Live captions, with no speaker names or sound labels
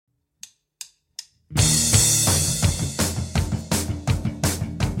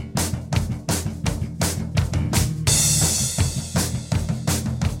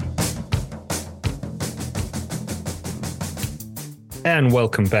And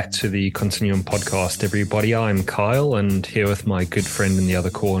welcome back to the Continuum podcast, everybody. I'm Kyle, and here with my good friend in the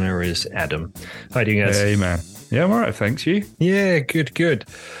other corner is Adam. How are you doing, guys? Hey, man. Yeah, I'm all right, thanks. You? Yeah, good.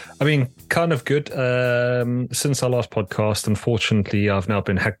 I mean, kind of good. Since our last podcast, unfortunately, I've now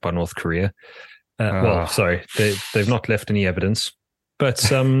been hacked by North Korea. Well, sorry, they've not left any evidence, but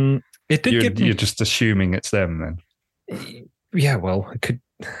it did You're just assuming it's them, then. Yeah, well, it could.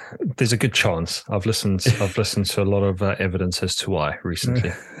 There's a good chance. I've listened to a lot of evidence as to why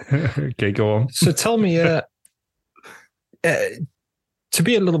recently. Okay, go on. So tell me, to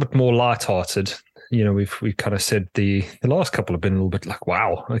be a little bit more lighthearted, you know, we've kind of said the last couple have been a little bit like,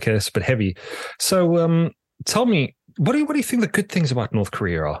 wow, okay, it's a bit heavy. So tell me, what do you think the good things about North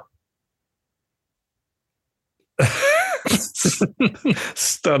Korea are?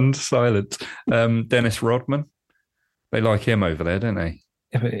 Stunned silence. Dennis Rodman. They like him over there, don't they?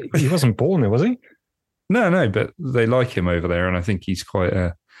 Yeah, but he wasn't born there, was he? No, but they like him over there, and I think he's quite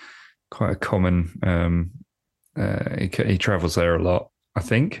a common. He travels there a lot. I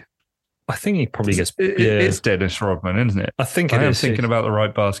think he probably gets. It's Dennis Rodman, isn't it? I think I am thinking about the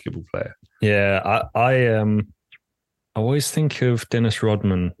right basketball player. Yeah, I always think of Dennis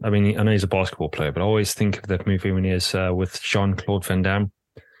Rodman. I mean, I know he's a basketball player, but I always think of that movie when he is with Jean-Claude Van Damme.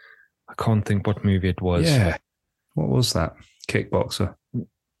 I can't think what movie it was. Yeah, what was that? Kickboxer.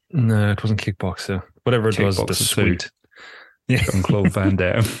 No, it wasn't Kickboxer. Whatever it was, the suit. Yeah. Jean-Claude Van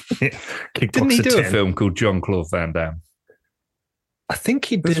Damme. Yeah. Didn't he do a film called Jean-Claude Van Damme? I think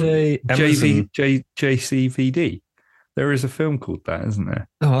he did a JCVD. There is a film called that, isn't there?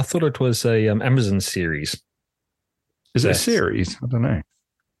 Oh, I thought it was a Amazon series. Is it a series? I don't know.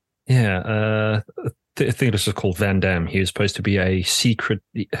 Yeah, I think it was just called Van Damme. He was supposed to be a secret.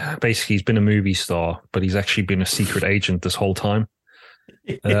 Basically, he's been a movie star, but he's actually been a secret agent this whole time.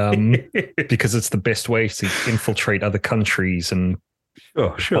 Because it's the best way to infiltrate other countries and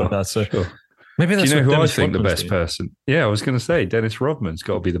sure. That. So sure. Maybe that's Do you know who Dennis I think Rodman's the best person? Yeah, I was going to say Dennis Rodman's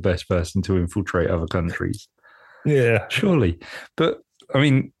got to be the best person to infiltrate other countries. Yeah, surely. But I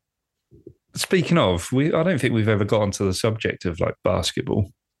mean, speaking of, I don't think we've ever got onto the subject of like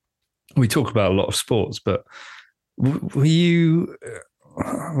basketball. We talk about a lot of sports, but were you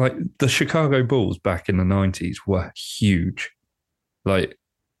like the Chicago Bulls back in the 90s were huge? Like,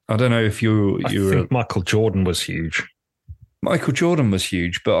 I don't know if I think Michael Jordan was huge. Michael Jordan was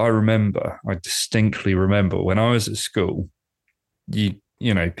huge, but I distinctly remember when I was at school, you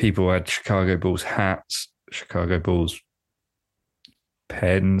know, people had Chicago Bulls hats, Chicago Bulls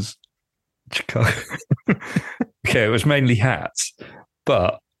pens, Chicago. Okay, it was mainly hats,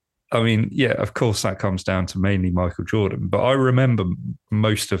 but I mean, yeah, of course that comes down to mainly Michael Jordan. But I remember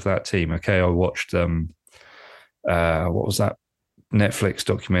most of that team. Okay, I watched what was that Netflix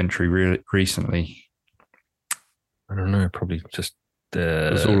documentary recently? I don't know. Probably just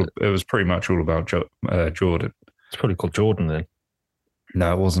it was pretty much all about Jordan. It's probably called Jordan then.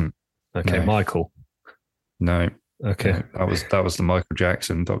 No, it wasn't. Okay, no. Michael. No. Okay, no, that was the Michael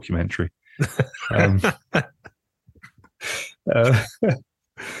Jackson documentary.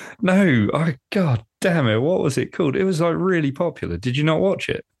 No, God damn it! What was it called? It was like really popular. Did you not watch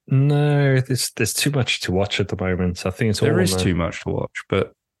it? No, there's too much to watch at the moment. I think there is too much to watch,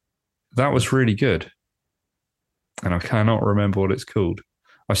 but that was really good, and I cannot remember what it's called.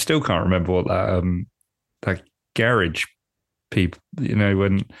 I still can't remember what that garage people. You know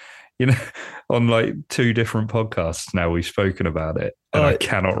when. You know, on like two different podcasts now we've spoken about it, and I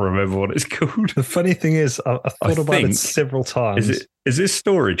cannot remember what it's called. The funny thing is, I thought about it several times. Is it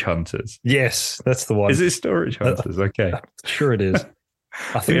Storage Hunters? Yes, that's the one. Is it Storage Hunters? Okay, sure it is.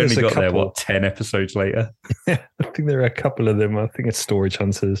 I think we only got there 10 episodes later. Yeah, I think there are a couple of them. I think it's Storage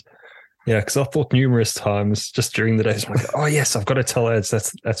Hunters. Yeah, because I thought numerous times just during the days, I'm like, oh yes, I've got to tell Eds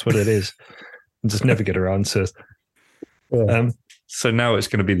that's what it is, and just never get around to it. Yeah. So now it's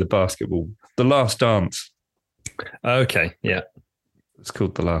going to be The Last Dance. Okay, yeah. It's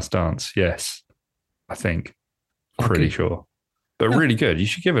called The Last Dance, yes. I think. Pretty sure. But really good. You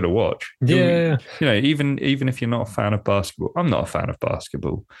should give it a watch. Yeah. You know, even if you're not a fan of basketball. I'm not a fan of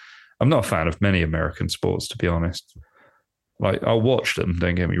basketball. I'm not a fan of many American sports, to be honest. Like, I'll watch them,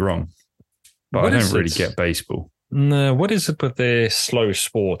 don't get me wrong. But I don't really get baseball. No, what is it with their slow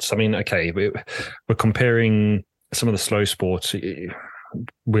sports? I mean, okay, we're comparing some of the slow sports.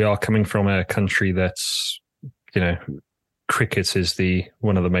 We are coming from a country that's, you know, cricket is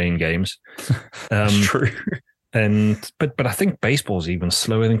one of the main games. That's true. But I think baseball's even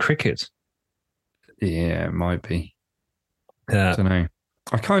slower than cricket. Yeah, it might be. I don't know.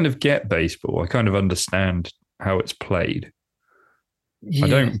 I kind of get baseball. I kind of understand how it's played. Yeah. I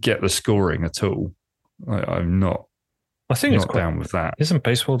don't get the scoring at all. I'm not I think it's Not quite, down with that. isn't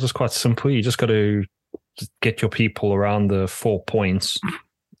baseball just quite simple? You just got to just get your people around the 4 points.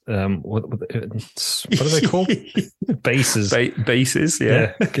 What are they called? Bases. Bases,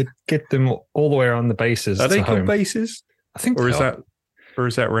 yeah. Get them all the way around the bases. Are they to called home. bases? I think Or they is are.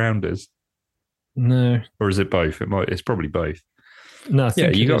 that rounders? No. Or is it both? It's probably both. No, I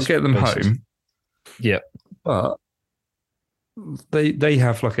think you it got to is get them bases. home. Yeah. But they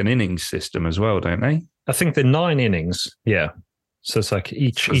have like an innings system as well, don't they? I think they're 9 innings. Yeah. So it's like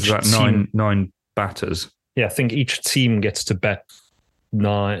each that team, nine batters. Yeah, I think each team gets to bat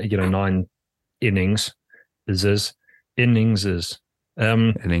 9 innings. Innings is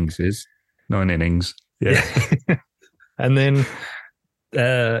 9 innings. Yeah. And then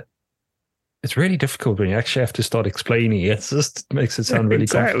it's really difficult when you actually have to start explaining it. It just makes it sound really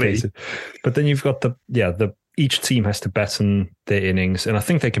complicated. But then you've got each team has to bat in their innings, and I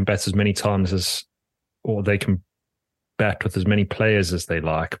think they can bat as many times or they can bat with as many players as they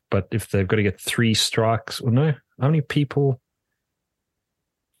like. But if they've got to get 3 strikes, or no, how many people?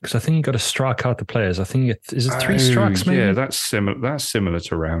 Because I think you've got to strike out the players. I think is it 3 strikes, maybe? Yeah, that's similar. That's similar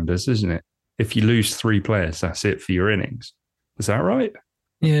to rounders, isn't it? If you lose 3 players, that's it for your innings. Is that right?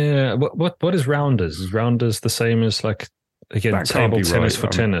 Yeah. What is rounders? Is rounders the same as table tennis for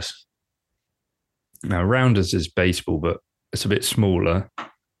tennis? Now, rounders is baseball, but it's a bit smaller.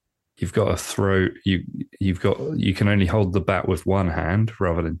 You've got to throw. You can only hold the bat with one hand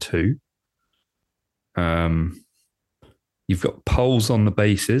rather than 2. You've got poles on the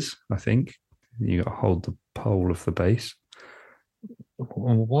bases. I think you got to hold the pole of the base.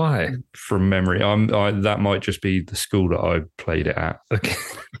 Why? From memory, that might just be the school that I played it at. Okay.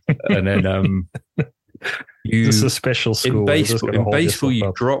 And then this is a special school. In baseball,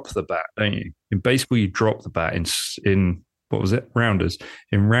 you drop the bat, don't you? In baseball, you drop the bat in what was it? Rounders.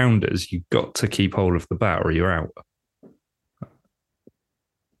 In rounders, you've got to keep hold of the bat or you're out.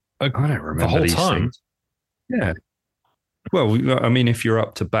 I don't remember the whole these time. Things. Yeah. Well, I mean, if you're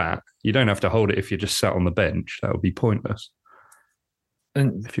up to bat, you don't have to hold it if you're just sat on the bench. That would be pointless.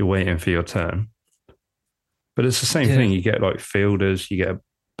 And if you're waiting for your turn. But it's the same thing. You get like fielders, you get a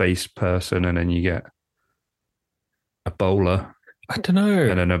base person, and then you get a bowler. I don't know.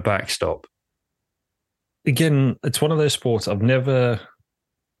 And then a backstop. Again, it's one of those sports I've never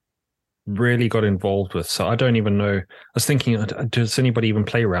really got involved with. So I don't even know. I was thinking, does anybody even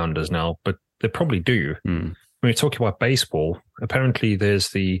play rounders now? But they probably do. When you're talking about baseball, apparently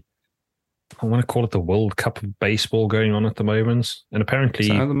there's I want to call it the World Cup of Baseball going on at the moment. And apparently...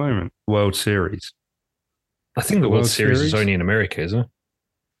 at the moment? World Series. I think the World Series is only in America, isn't it?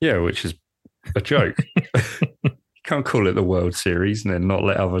 Yeah, which is a joke. You can't call it the World Series and then not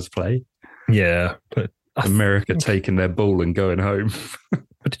let others play. Yeah, but... America taking their ball and going home.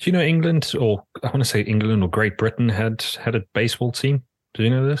 But did you know England, or I want to say England or Great Britain had a baseball team? Do you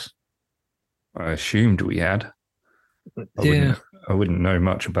know this? I assumed we had. I wouldn't know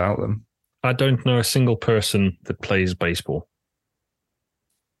much about them. I don't know a single person that plays baseball.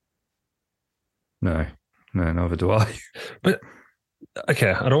 No, neither do I. But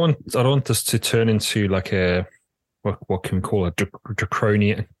okay, I don't want this to turn into like a what can we call it?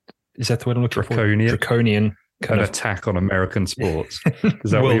 Draconian? Is that the word I'm looking for? Draconian kind of attack on American sports.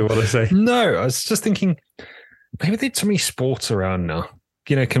 Is that what you want to say? No, I was just thinking maybe there's so many sports around now.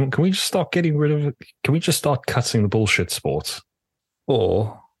 Can we just start getting rid of it? Can we just start cutting the bullshit sports?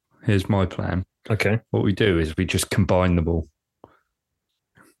 Or here's my plan. Okay. What we do is we just combine them all.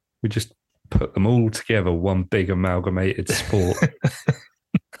 We just put them all together, one big amalgamated sport.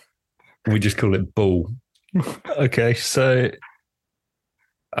 We just call it ball. Okay, so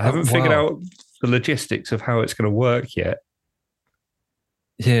I haven't figured out the logistics of how it's going to work yet.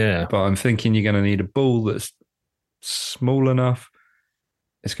 Yeah. But I'm thinking you're going to need a ball that's small enough.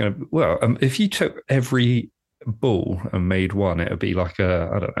 It's going to, if you took every ball and made one, it would be like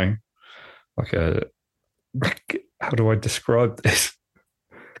I don't know, how do I describe this?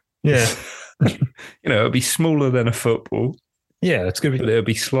 Yeah. It would be smaller than a football. Yeah, it's going to be. But it would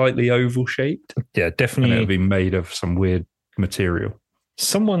be slightly oval shaped. Yeah, definitely. And it would be made of some weird material.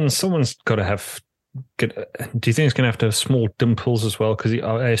 Someone's got to have. Do you think it's going to have small dimples as well? Because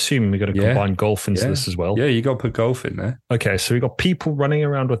I assume we've got to combine golf into this as well. Yeah, you got to put golf in there. Okay, so we've got people running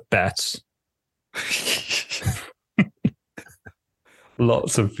around with bats.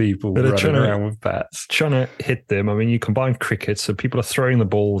 Lots of people running around with bats. Trying to hit them. I mean, you combine cricket, so people are throwing the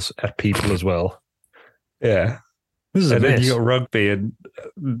balls at people as well. Yeah. And then you got rugby and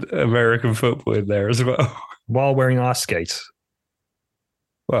American football in there as well. While wearing ice skates.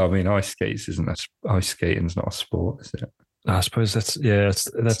 Well, I mean, ice skating's not a sport, is it? I suppose that's that's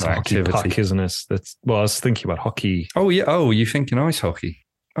an a hockey activity. puck, isn't it? That's well, I was thinking about hockey. Oh yeah. Oh, you're thinking ice hockey?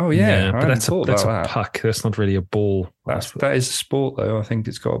 Oh yeah, Yeah, I but hadn't thought that's about a that. puck. That's not really a ball. That is a sport though. I think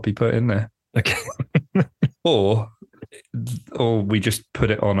it's got to be put in there, Okay. or or we just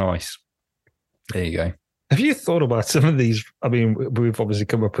put it on ice. There you go. Have you thought about some of these? I mean, we've obviously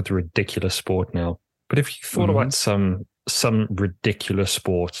come up with a ridiculous sport now, but have you thought about some ridiculous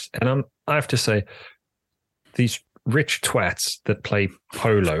sports? And I have to say, these rich twats that play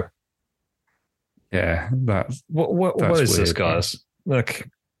polo. Yeah, What that's is this, weird, guys? Look,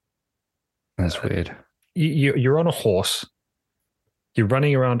 that's weird. you're on a horse. You're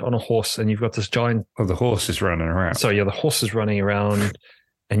running around on a horse, and you've got this giant. Oh, the horse is running around. So yeah, the horse is running around,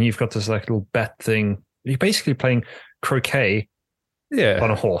 and you've got this like little bat thing. You're basically playing croquet on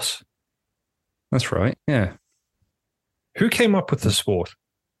a horse. That's right. Yeah. Who came up with the sport?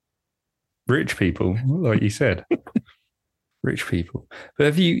 Rich people, like you said. Rich people. But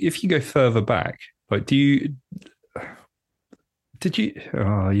if you go further back, like you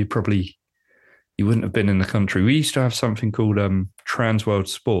wouldn't have been in the country. We used to have something called Trans World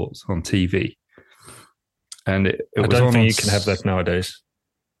Sports on TV. And it I was don't think you can have that nowadays.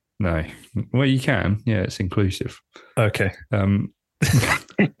 No. Well, you can. Yeah, it's inclusive. Okay.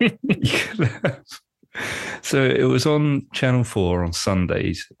 So it was on Channel 4 on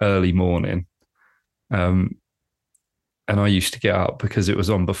Sundays, early morning. And I used to get up because it was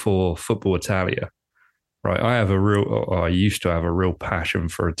on before Football Italia. Right. I used to have a real passion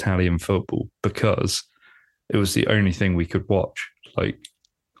for Italian football because it was the only thing we could watch like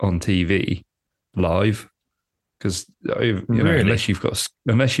on TV live. Because unless you've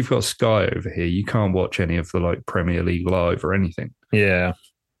got Sky over here, you can't watch any of the like Premier League live or anything. Yeah,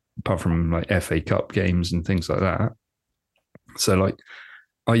 apart from like FA Cup games and things like that. So like,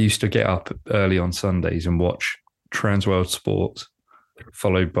 I used to get up early on Sundays and watch Transworld Sports,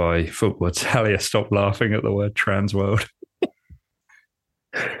 followed by Football Italia. Stop laughing at the word Transworld.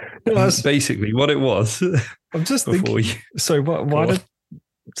 That's basically what it was. I'm just thinking. So why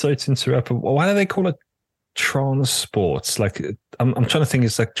to interrupt? Why do they call it trans sports? Like I'm trying to think.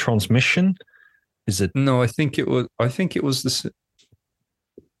 It's like transmission. Is it? No, I think it was the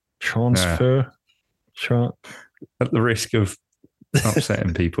transfer. At the risk of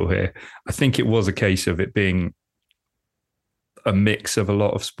upsetting people here, I think it was a case of it being a mix of a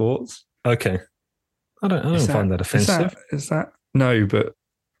lot of sports. Okay, I don't find that offensive. Is that no? But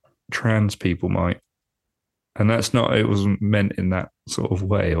trans people might, and that's not. It wasn't meant in that sort of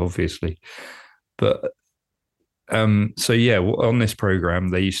way, obviously, but. So yeah, on this program,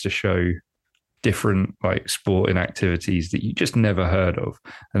 they used to show different like sporting activities that you just never heard of.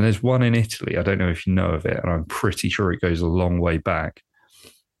 And there's one in Italy. I don't know if you know of it, and I'm pretty sure it goes a long way back,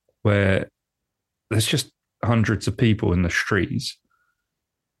 where there's just hundreds of people in the streets,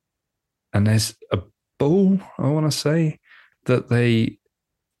 and there's a ball, I want to say, that they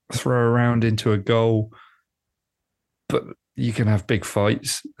throw around into a goal, but you can have big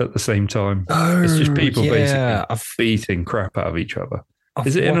fights at the same time. It's just people basically beating crap out of each other.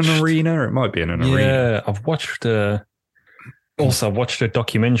 Is it in an arena? It might be in an arena. Yeah, I've watched. Also, I've watched a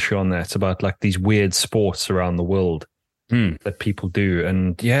documentary on that about like these weird sports around the world that people do,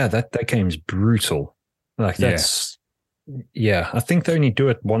 and yeah, that game's brutal. Like that's I think they only do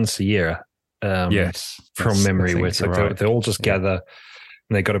it once a year. Yes, from memory, where it's like they all just gather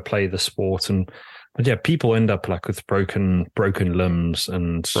and they got to play the sport But yeah, people end up like with broken limbs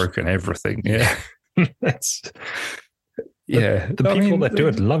and broken everything. Yeah, that's the people that do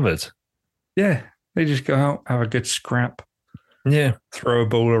it love it. Yeah, they just go out, have a good scrap. Yeah, throw a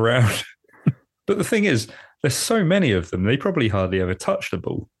ball around. But the thing is, there's so many of them. They probably hardly ever touch the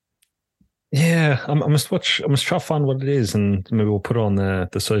ball. Yeah, I must try to find what it is, and maybe we'll put it on the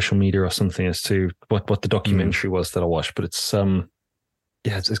social media or something as to what the documentary was that I watched. But it's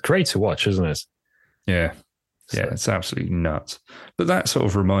it's great to watch, isn't it? Yeah. Yeah, it's absolutely nuts. But that sort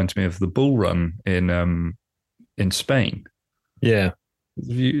of reminds me of the bull run in Spain. Yeah.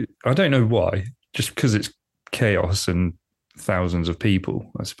 I don't know why, just because it's chaos and thousands of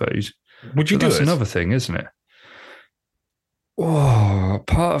people, I suppose. Would you do that's it? Another thing, isn't it? Oh,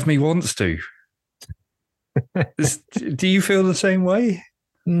 part of me wants to. Do you feel the same way?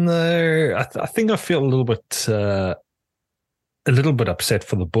 No, I think I feel a little bit upset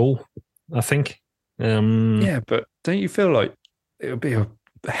for the bull, I think. Yeah, but don't you feel like it would be a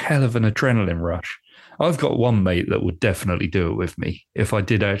hell of an adrenaline rush? I've got one mate that would definitely do it with me if I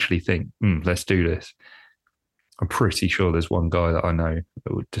did actually think, let's do this. I'm pretty sure there's one guy that I know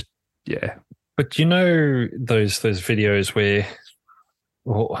that would just, But you know those videos where,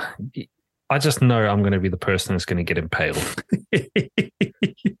 I just know I'm going to be the person that's going to get impaled.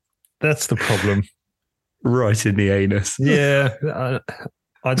 That's the problem. Right in the anus. Yeah,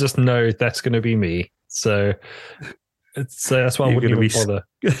 I just know that's going to be me. So that's why I wouldn't even bother.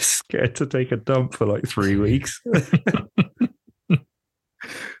 Scared to take a dump for like 3 weeks.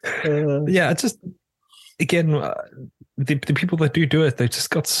 Yeah, just again, the people that do it, they've just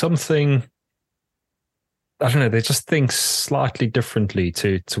got something. I don't know. They just think slightly differently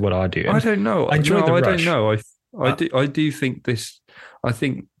to what I do. And I don't know. I enjoy the rush. I don't know. I do think this. I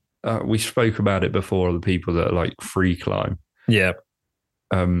think we spoke about it before. The people that are like free climb. Yeah.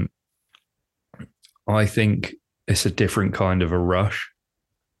 I think it's a different kind of a rush.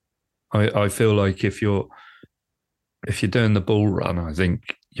 I feel like if you're doing the bull run, I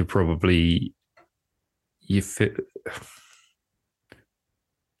think you're probably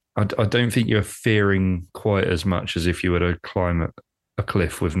I don't think you're fearing quite as much as if you were to climb a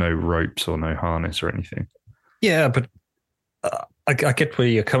cliff with no ropes or no harness or anything. Yeah, but I get where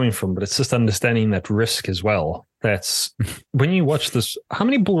you're coming from, but it's just understanding that risk as well. That's when you watch this. How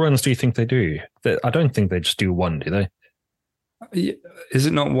many bull runs do you think they do? I don't think they just do one, do they? Is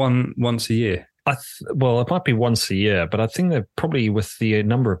it not once a year? Well, it might be once a year, but I think that probably with the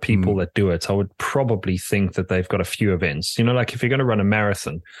number of people that do it, I would probably think that they've got a few events. You know, like if you're going to run a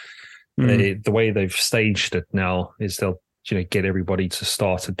marathon, the way they've staged it now is they'll get everybody to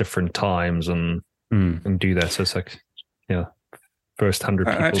start at different times and do that. So it's like, first 100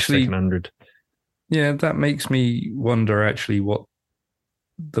 people, actually, second 100. Yeah, that makes me wonder actually what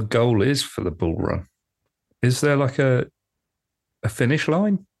the goal is for the bull run. Is there like a finish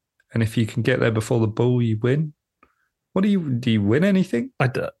line? And if you can get there before the bull, you win. What do you win anything?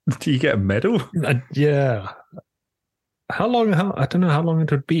 Do you get a medal? Yeah. How long? I don't know how long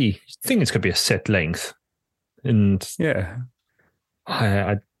it would be. I think it's going to be a set length. And yeah,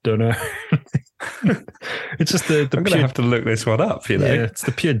 I don't know. It's just the I'm going to have to look this one up. Yeah, it's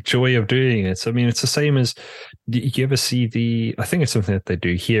the pure joy of doing it. I mean, it's the same as you ever see I think it's something that they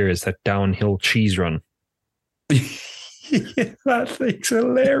do here is that downhill cheese run. Yeah, that thing's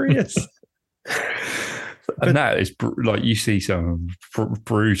hilarious. And that is like you see some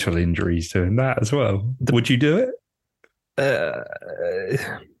brutal injuries doing that as well. Would you do it?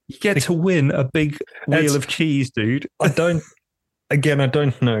 You get to win a big wheel of cheese, dude. I don't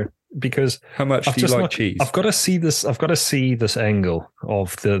know because how much do you like cheese? I've got to see this. I've got to see this angle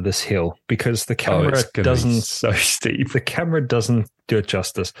of this hill because the camera doesn't so steep. The camera doesn't do it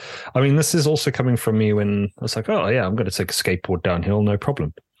justice. I mean, this is also coming from me when I was like, oh yeah, I'm going to take a skateboard downhill, no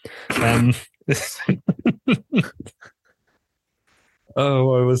problem.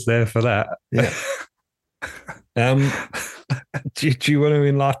 Oh, I was there for that. Yeah. Do you want to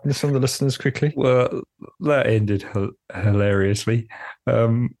enlighten some of the listeners quickly? Well, that ended hilariously.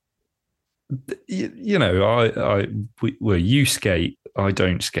 You skate. I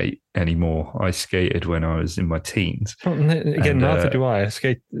don't skate anymore. I skated when I was in my teens. Again, neither do I. I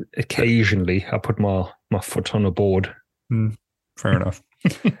skate occasionally. I put my foot on a board. Fair enough.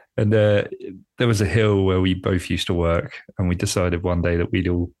 And there was a hill where we both used to work, and we decided one day that we'd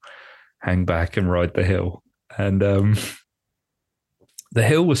all hang back and ride the hill. And the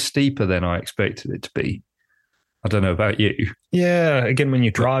hill was steeper than I expected it to be. I don't know about you. Yeah, again, when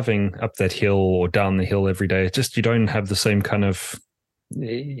you're driving up that hill or down the hill every day, it's just you don't have the same kind of...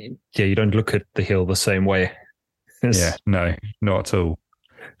 you don't look at the hill the same way. No, not at all.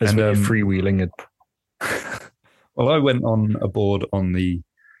 As when you're freewheeling it. Well, I went on a board on the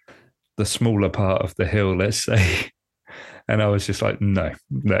smaller part of the hill, let's say, and I was just like, no,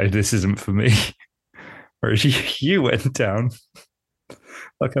 this isn't for me. Whereas you went down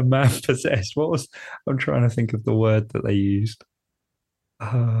like a man possessed. I'm trying to think of the word that they used.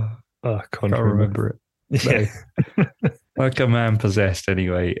 I can't remember it. Yeah. No. Like a man possessed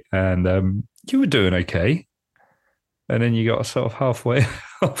anyway. And you were doing okay. And then you got sort of halfway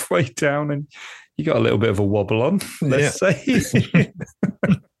down and you got a little bit of a wobble on, let's say.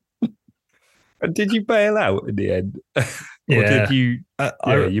 And did you bail out in the end? Or did you?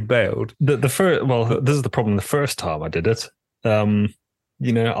 You bailed. The first. Well, this is the problem. The first time I did it, I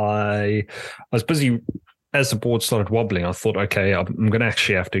was busy as the board started wobbling. I thought, okay, I'm going to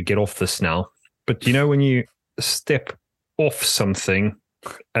actually have to get off this now. But when you step off something,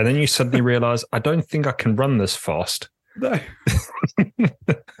 and then you suddenly realize, I don't think I can run this fast. No.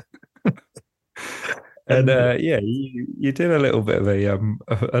 And you did a little bit of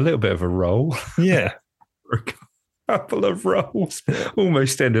a roll. Yeah, a couple of rolls.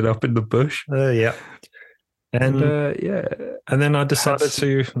 Almost ended up in the bush. Yeah, and and then I decided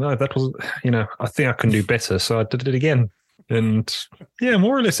to. No, that was I think I can do better, so I did it again. and yeah,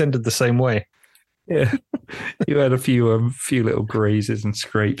 more or less ended the same way. Yeah, you had a few little grazes and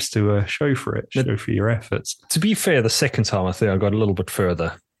scrapes to show for your efforts. To be fair, the second time I think I got a little bit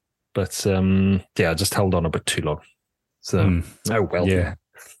further, but I just held on a bit too long. So oh well. Yeah.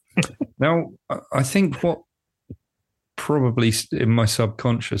 Now I think what probably in my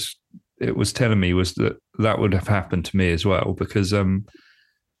subconscious it was telling me was that would have happened to me as well, because I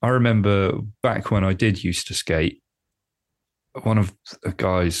remember back when I did used to skate, one of the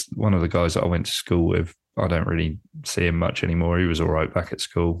guys that I went to school with, I don't really see him much anymore. He was all right back at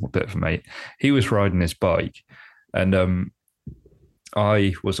school, a bit of a mate. He was riding his bike, and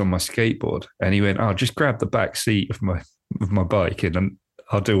I was on my skateboard, and he went, "Oh, just grab the back seat of my bike, and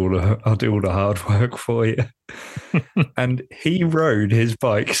I'll do all the hard work for you." And he rode his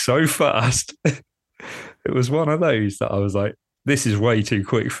bike so fast. It was one of those that I was like, this is way too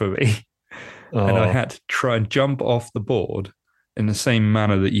quick for me. Oh. And I had to try and jump off the board in the same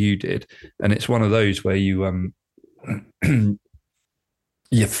manner that you did. And it's one of those where you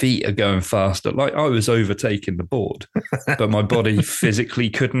your feet are going faster. Like I was overtaking the board, but my body physically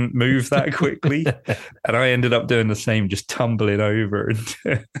couldn't move that quickly. And I ended up doing the same, just tumbling over.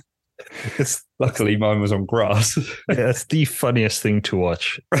 And luckily mine was on grass. Yeah, it's the funniest thing to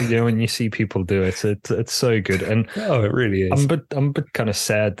watch. When you see people do it, it's so good. And oh, it really is. I'm a bit kind of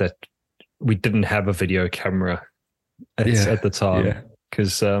sad that we didn't have a video camera at the time.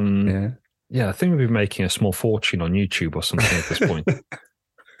 Because I think we'd be making a small fortune on YouTube or something at this point.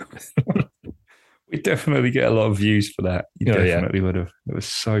 We definitely get a lot of views for that. You definitely would have. It was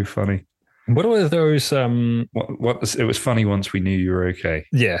so funny. What were those? It was funny once we knew you were okay.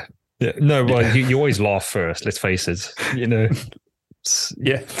 Yeah. No, well, you always laugh first. Let's face it.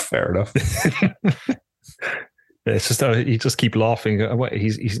 Yeah, fair enough. It's just you just keep laughing. Wait,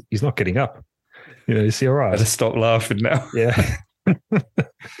 he's not getting up. Is he all right? I just stop laughing now. Yeah.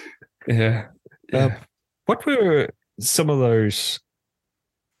 Yeah. What were some of those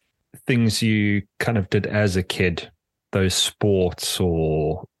things you kind of did as a kid? Those sports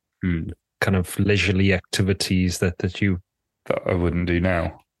or kind of leisurely activities that I wouldn't do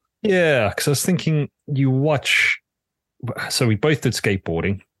now. Yeah, because I was thinking so we both did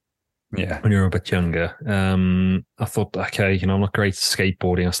skateboarding. Yeah. When you were a bit younger. I thought, okay, I'm not great at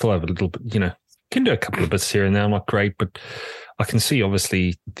skateboarding. I still have a little bit, can do a couple of bits here and there. I'm not great, but I can see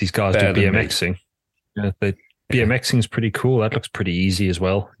obviously these guys do BMXing. BMXing is pretty cool. That looks pretty easy as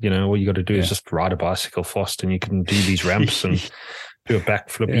well. All you got to do is just ride a bicycle fast and you can do these ramps and do a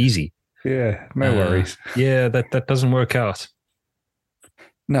backflip easy. Yeah, no worries. Yeah, that doesn't work out.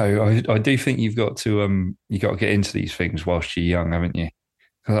 No, I do think you've got to get into these things whilst you're young, haven't you?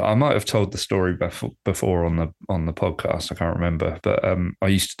 I might have told the story before on the podcast. I can't remember, but I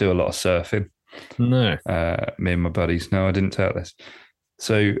used to do a lot of surfing. No, me and my buddies. No, I didn't tell this.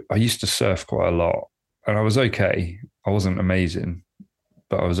 So I used to surf quite a lot, and I was okay. I wasn't amazing,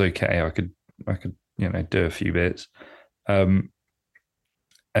 but I was okay. I could do a few bits. And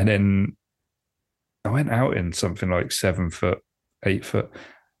then I went out in something like 7 foot, 8 foot,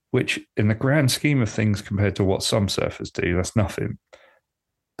 which in the grand scheme of things, compared to what some surfers do, that's nothing.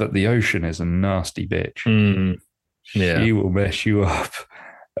 But the ocean is a nasty bitch. She will mess you up.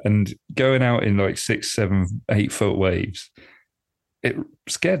 And going out in like 6, 7, 8 foot waves, it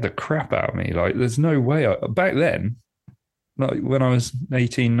scared the crap out of me. Like, there's no way. Back then, like when I was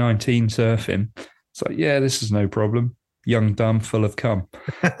 18, 19 surfing, it's like, yeah, this is no problem. Young, dumb, full of cum,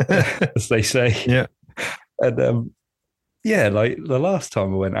 as they say. Yeah. And like the last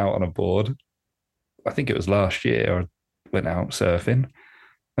time I went out on a board, I think it was last year, I went out surfing.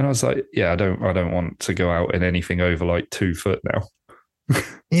 And I was like, yeah, I don't want to go out in anything over like 2 foot now.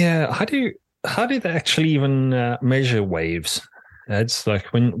 Yeah. How do they actually even measure waves? It's like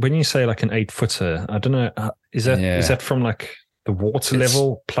when you say like an 8 footer, I don't know. Is that from like the water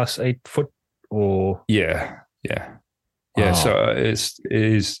level plus 8 foot or? Yeah. So it's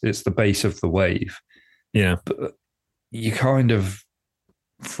the base of the wave. Yeah. But you kind of,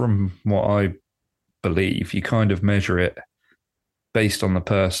 from what I believe, you kind of measure it based on the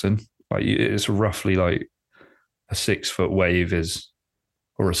person. Like it's roughly like a 6 foot wave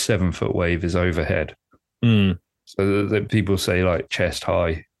or a 7 foot wave is overhead. So that people say like chest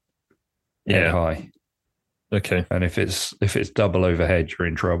high, head high. Okay. And if it's double overhead, you're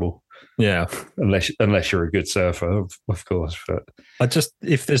in trouble. Yeah. Unless you're a good surfer, of course. But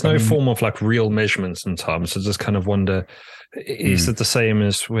if there's no form of like real measurement sometimes, I just kind of wonder, is it the same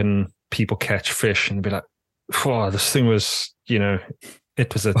as when people catch fish and be like, oh, this thing was,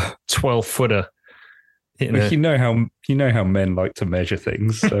 it was a 12 footer. You know how men like to measure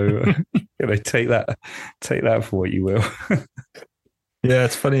things. So take that for what you will. Yeah,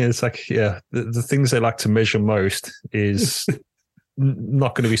 it's funny. It's like, yeah, the things they like to measure most is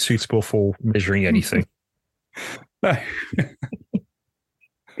not going to be suitable for measuring anything. No. Going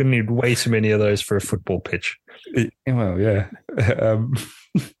to need way too many of those for a football pitch. Well, yeah.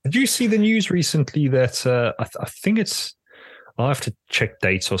 Did you see the news recently that I think I'll have to check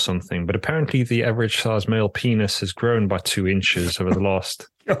dates or something, but apparently the average size male penis has grown by 2 inches over the last.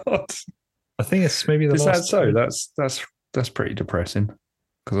 God. I think it's maybe the Is last. that so? That's pretty depressing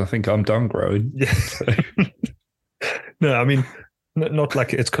because I think I'm done growing. Yeah. No, I mean, not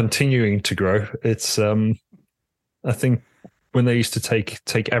like it's continuing to grow. It's I think when they used to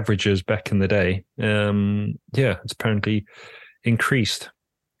take averages back in the day, yeah, it's apparently increased.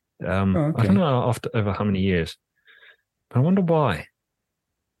 Okay. I don't know after over how many years, but I wonder why.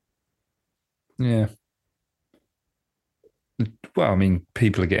 Yeah. Well, I mean,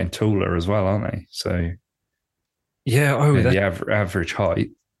 people are getting taller as well, aren't they? So yeah, the average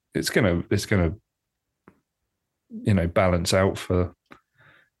height, it's gonna balance out for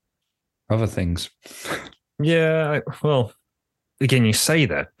other things. Yeah, well, again, you say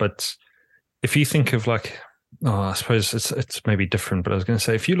that, but if you think of like, I suppose it's maybe different. But I was going to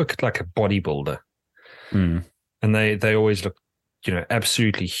say, if you look at like a bodybuilder, and they always look,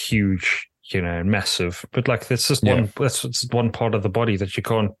 absolutely huge, massive, but like that's just one part of the body that you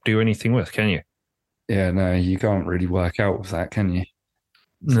can't do anything with, can you? Yeah, no, you can't really work out with that, can you?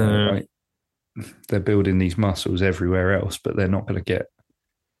 No. So, like, they're building these muscles everywhere else, but they're not going to get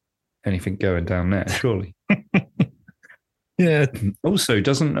anything going down there, surely. Yeah. Also,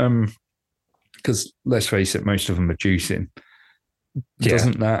 doesn't because let's face it, most of them are juicing. Yeah.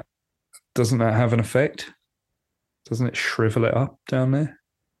 Doesn't that have an effect? Doesn't it shrivel it up down there?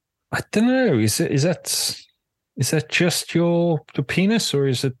 I don't know. Is that just your penis, or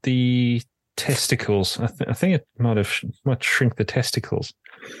is it the testicles? I think it might shrink the testicles.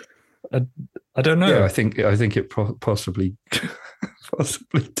 I don't know. Yeah, I think it possibly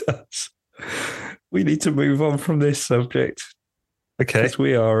does. We need to move on from this subject. Okay, because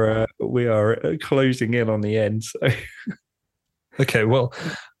we are closing in on the end. So. Okay, well,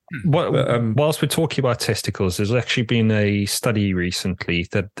 whilst we're talking about testicles, there's actually been a study recently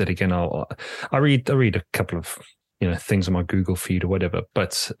that again I read a couple of things on my Google feed or whatever,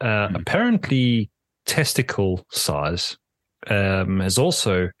 but apparently testicle size has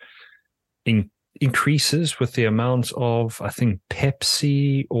also increases with the amount of, I think,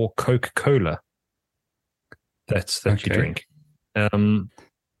 Pepsi or Coca-Cola that you drink. And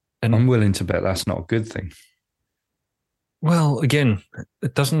I'm willing to bet that's not a good thing. Well, again,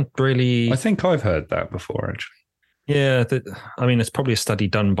 it doesn't really. I think I've heard that before, actually. Yeah, I mean, it's probably a study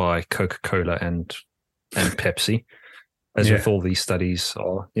done by Coca-Cola and Pepsi, as with all these studies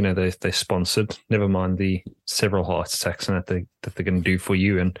are. They're sponsored. Never mind the several heart attacks and that they're going to do for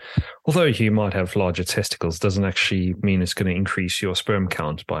you. And although you might have larger testicles, doesn't actually mean it's going to increase your sperm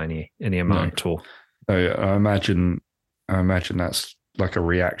count by any amount. No. I imagine that's like a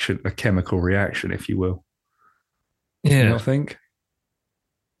reaction, a chemical reaction, if you will. Yeah, I think.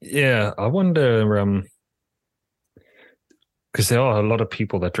 Yeah, I wonder because there are a lot of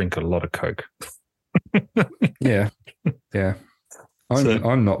people that drink a lot of Coke. yeah.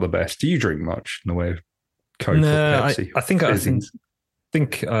 I'm not the best. Do you drink much in the way of Coke or Pepsi? I think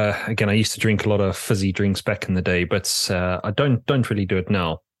again, I used to drink a lot of fizzy drinks back in the day, but I don't really do it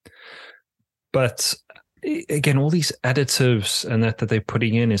now. But again, all these additives and that they're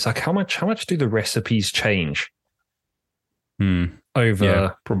putting in is like how much do the recipes change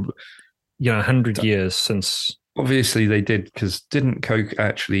over probably 100 years since? Obviously they did, because didn't Coke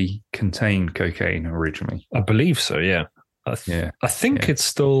actually contain cocaine originally? I believe so. Yeah. I think it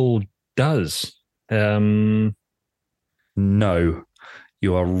still does. No,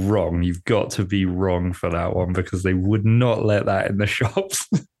 you are wrong. You've got to be wrong for that one, because they would not let that in the shops.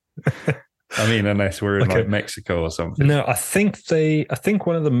 I mean, unless we're in like Mexico or something. No, I think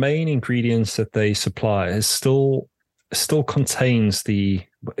one of the main ingredients that they supply is still contains is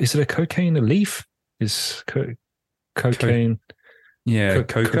it a cocaine, a leaf? Is cocaine? Yeah,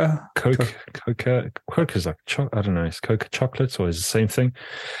 Coca is like I don't know. Is Coca chocolates or is it the same thing?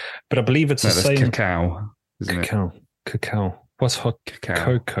 But I believe it's the same. Cacao, isn't it? Cacao. What's hot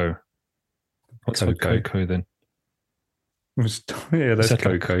cocoa? What's hot cocoa then? There's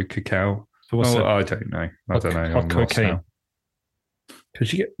cocoa, cacao. So what's that? I don't know. I don't know. Hot cocaine.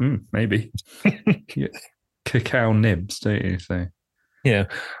 Because you get maybe you get cacao nibs, don't you? So yeah.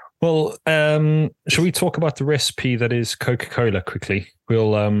 Well, shall we talk about the recipe that is Coca-Cola quickly?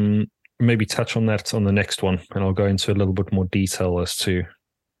 We'll maybe touch on that on the next one, and I'll go into a little bit more detail as to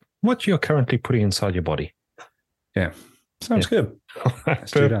what you're currently putting inside your body. Yeah. Sounds good.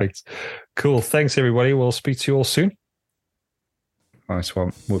 Perfect. Cool. Thanks, everybody. We'll speak to you all soon. Nice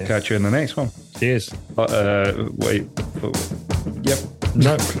one. We'll catch you in the next one. Cheers. Wait. Yep.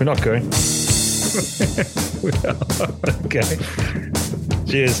 No, we're not going. We are. Okay.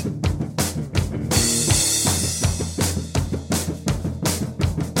 Cheers.